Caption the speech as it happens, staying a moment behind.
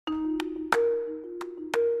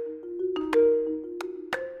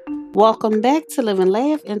Welcome back to Live and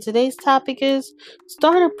Laugh, and today's topic is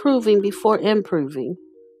start approving before improving.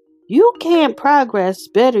 You can't progress,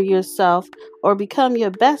 better yourself, or become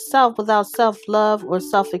your best self without self love or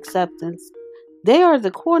self acceptance. They are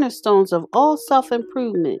the cornerstones of all self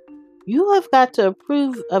improvement. You have got to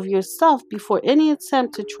approve of yourself before any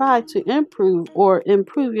attempt to try to improve or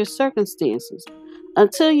improve your circumstances.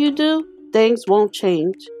 Until you do, things won't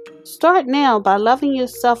change. Start now by loving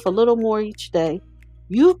yourself a little more each day.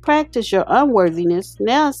 You've practiced your unworthiness.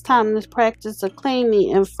 Now it's time to practice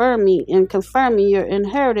acclaiming, affirming, and confirming your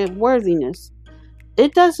inherited worthiness.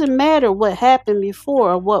 It doesn't matter what happened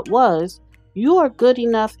before or what was. You are good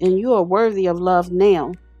enough and you are worthy of love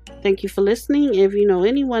now. Thank you for listening. If you know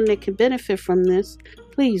anyone that could benefit from this,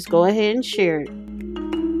 please go ahead and share it.